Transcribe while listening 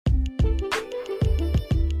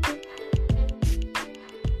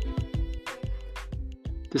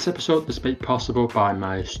This episode is made possible by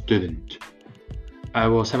my student. I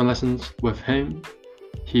was having lessons with him.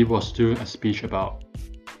 He was doing a speech about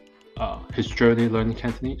his journey learning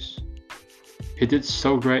Cantonese. He did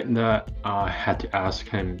so great that I had to ask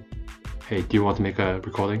him, hey, do you want to make a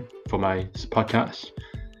recording for my podcast?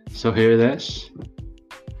 So here it is.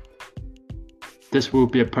 This will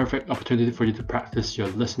be a perfect opportunity for you to practice your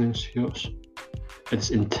listening skills. It's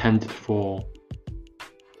intended for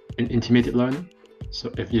an intermediate learning. So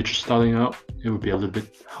if you're just starting out, it will be a little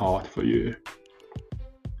bit hard for you.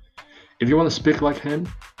 If you want to speak like him,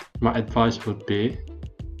 my advice would be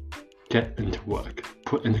get into work.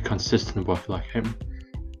 Put in consistent work like him.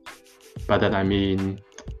 By that I mean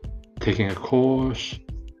taking a course,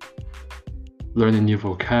 learning new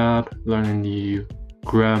vocab, learning new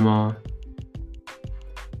grammar,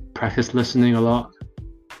 practice listening a lot,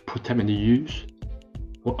 put them into use.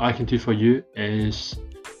 What I can do for you is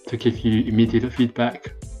to give you immediate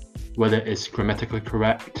feedback, whether it's grammatically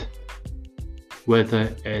correct,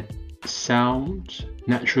 whether it sounds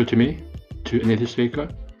natural to me, to a native speaker,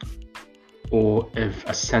 or if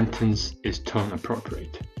a sentence is tone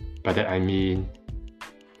appropriate. By that I mean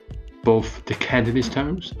both the Cantonese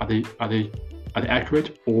terms, are they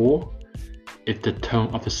accurate, or if the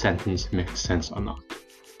tone of the sentence makes sense or not.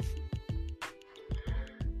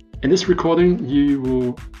 In this recording, you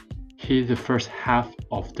will hear the first half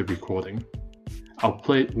of the recording. I'll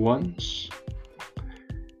play it once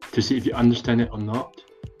to see if you understand it or not,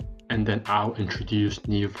 and then I'll introduce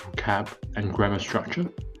new vocab and grammar structure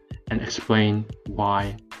and explain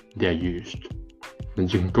why they're used. Then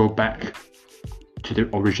you can go back to the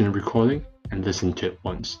original recording and listen to it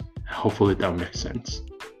once. Hopefully that will make sense.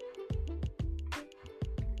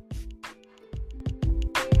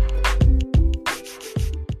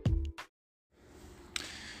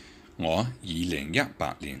我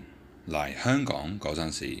2018年嚟香港嗰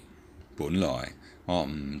陣時，本來我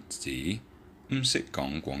唔止唔識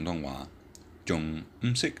講廣東話，仲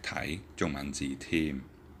唔識睇中文字添。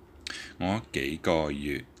我幾個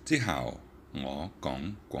月之後，我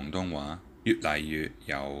講廣東話越嚟越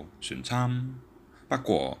有順參。不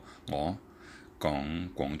過我講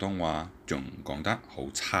廣東話仲講得好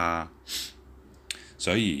差，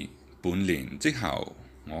所以半年之後，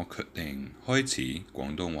我決定開始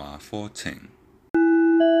廣東話課程。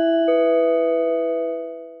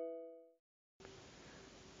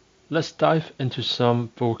Let's dive into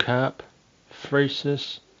some vocab,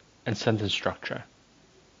 phrases, and sentence structure.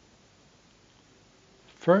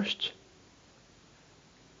 First,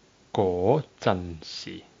 嗰陣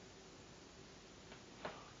時.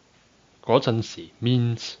 嗰陣時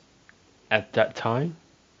means at that time.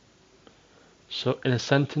 So in a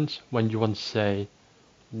sentence, when you want to say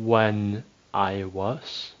when I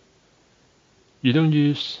was, you don't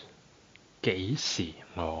use 幾時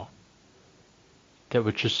我. That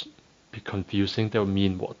would just be confusing. That would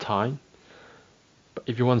mean what time. But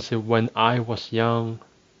if you want to say when I was young,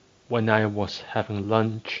 when I was having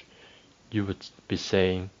lunch, you would be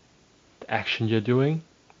saying the action you're doing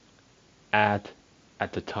at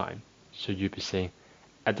the time. So you'd be saying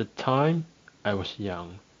at the time I was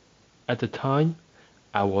young. At the time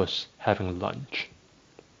I was having lunch.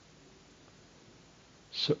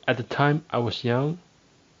 So at the time I was young,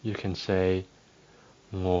 you can say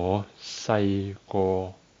我細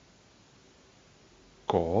個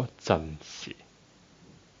嗰陣時。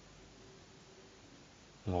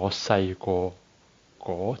我細個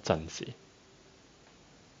嗰陣時。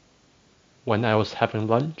When I was having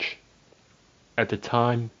lunch, at the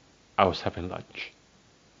time I was having lunch.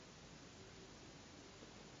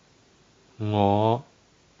 我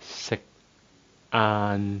食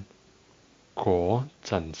晏嗰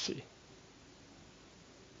陣時。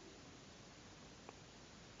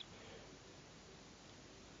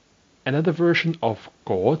Another version of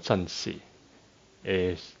嗰陣時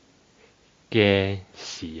is 嘅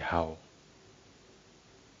時候.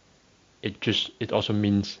 It also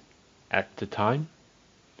means at the time.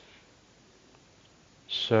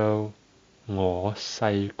 So 我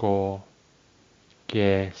細個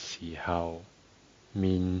嘅時候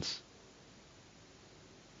means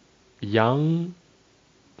young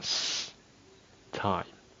time,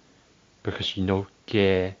 because you know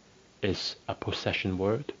嘅 is a possession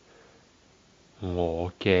word.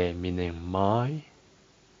 我嘅 meaning my.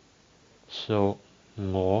 So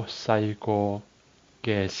我細個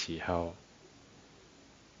嘅時候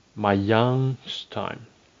my young time.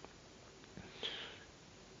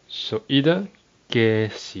 So either 嘅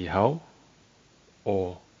時候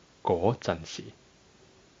or 嗰陣時.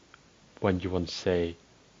 When you want to say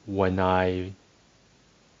when I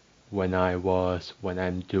was, when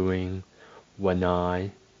I'm doing, when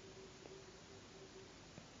I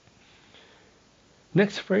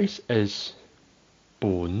Next phrase is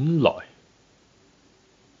本來.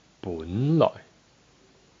 本來.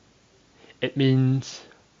 It means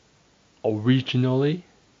originally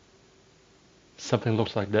something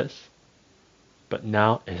looks like this, but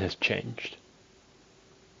now it has changed.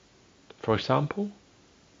 For example,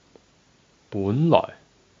 本來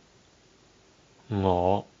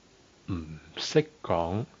我唔識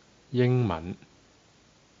講英文，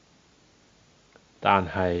但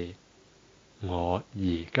係我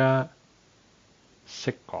而家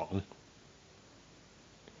識講。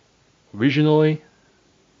Originally,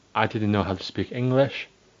 I didn't know how to speak English,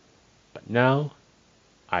 but now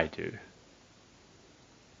I do.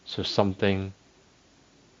 So something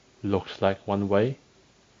looks like one way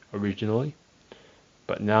originally,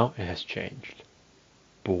 but now it has changed.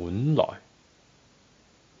 本來.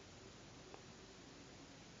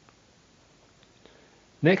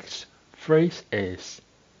 Next phrase is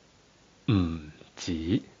唔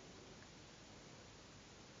止.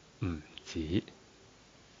 唔止,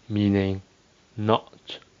 meaning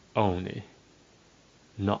not only.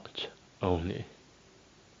 Not only.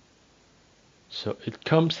 So it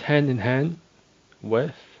comes hand in hand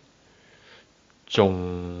with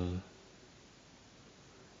仲,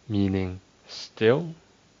 meaning still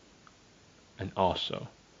and also.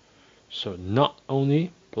 So not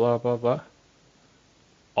only blah blah blah,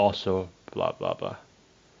 also blah blah blah.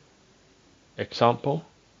 Example,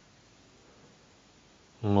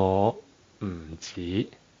 我唔止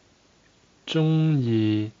鍾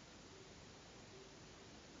意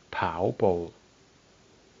跑步，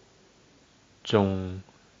仲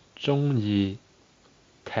鍾意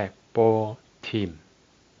踢波添。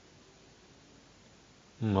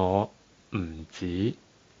我唔止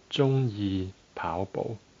鍾意跑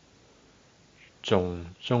步，仲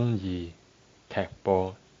鍾意踢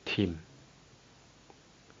波添。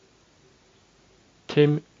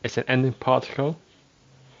Tim is an ending particle.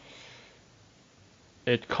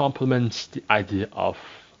 It complements the idea of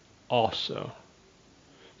also.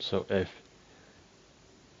 So if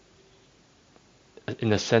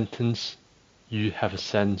in a sentence you have a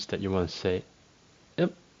sense that you want to say,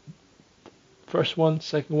 yep, first one,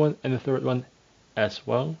 second one, and the third one as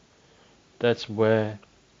well, that's where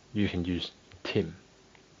you can use Tim.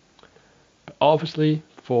 But obviously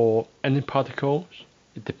for ending particles,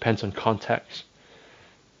 it depends on context.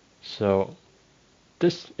 So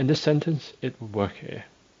in this sentence, it would work here.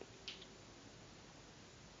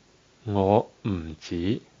 我唔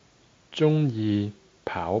止鍾意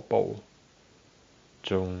跑步，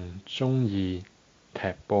仲鍾意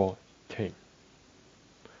踢波添。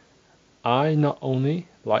I not only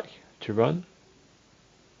like to run,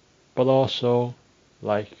 but also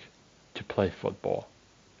like to play football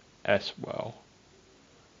as well.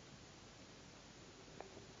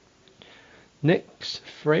 Next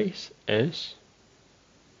phrase is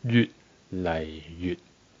越嚟越。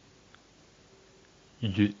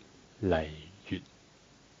越嚟越.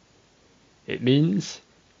 It means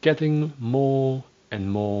getting more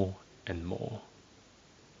and more and more.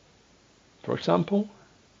 For example,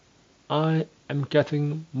 I am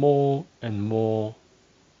getting more and more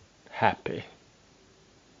happy.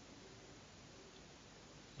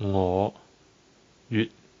 我越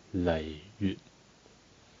嚟越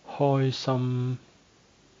開心.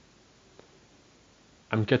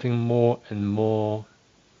 I'm getting more and more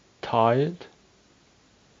tired.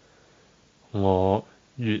 我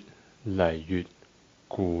越嚟越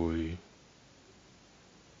攰.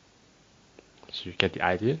 So you get the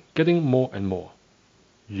idea? Getting more and more.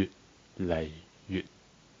 越嚟越.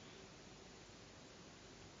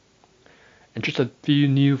 And just a few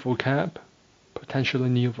new vocab, potentially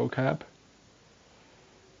new vocab.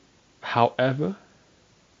 However,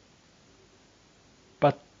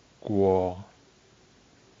 不過,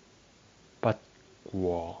 不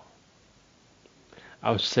過.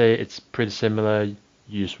 I would say it's pretty similar,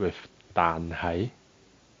 used with 但係,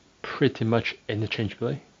 pretty much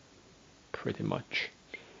interchangeably. Pretty much.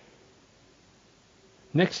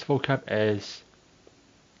 Next vocab is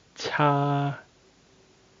差.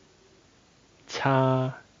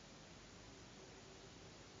 差.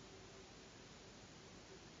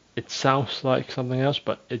 It sounds like something else,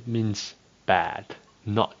 but it means bad,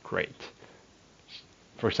 not great.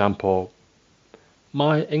 For example,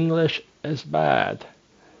 my English is bad.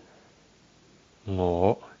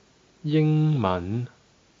 我英文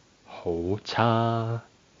好差.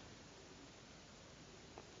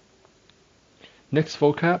 Next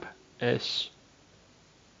vocab is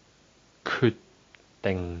決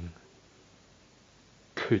定.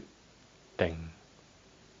 決定.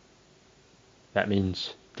 That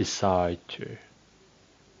means decide to.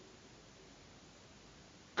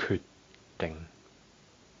 定。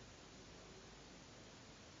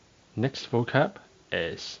Next vocab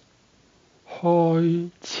is 開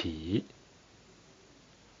始。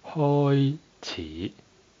開始。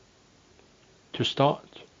To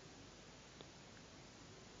start.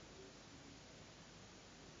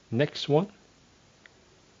 Next one.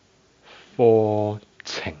 課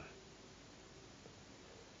程。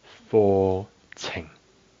課程。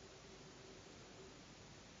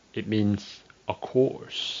It means a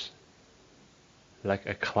course, like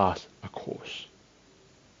a class, a course.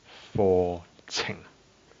 課程。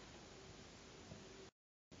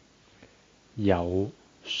有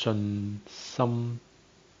信心。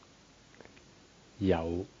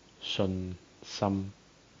有信心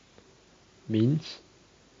means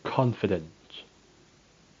confident.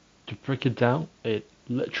 To break it down, it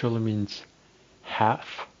literally means have,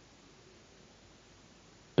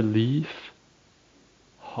 believe,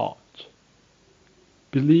 heart.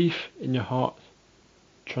 Belief in your heart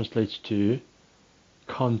translates to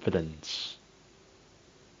confidence.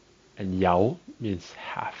 And 有 means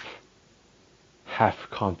have. Have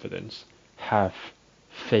confidence. Have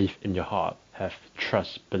faith in your heart. Have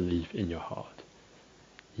trust, belief in your heart.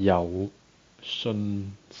 有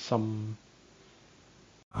信心。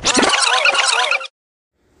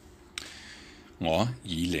我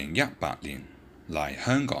2018年嚟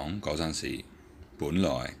香港嗰陣時，本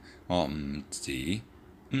來我唔止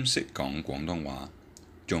唔識講廣東話，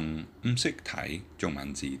仲唔識睇中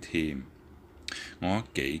文字添。我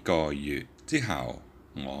幾個月之後，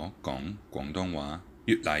我講廣東話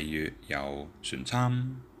越嚟越有信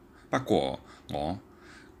心。不過我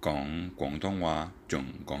講廣東話仲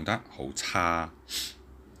講得好差，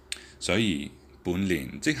所以半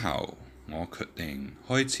年之後，我決定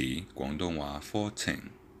開始廣東話課程。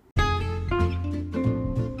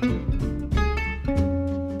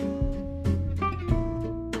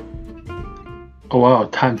Oh wow,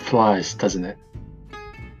 time flies, doesn't it?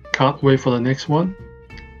 Can't wait for the next one.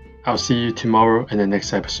 I'll see you tomorrow in the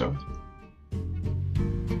next episode.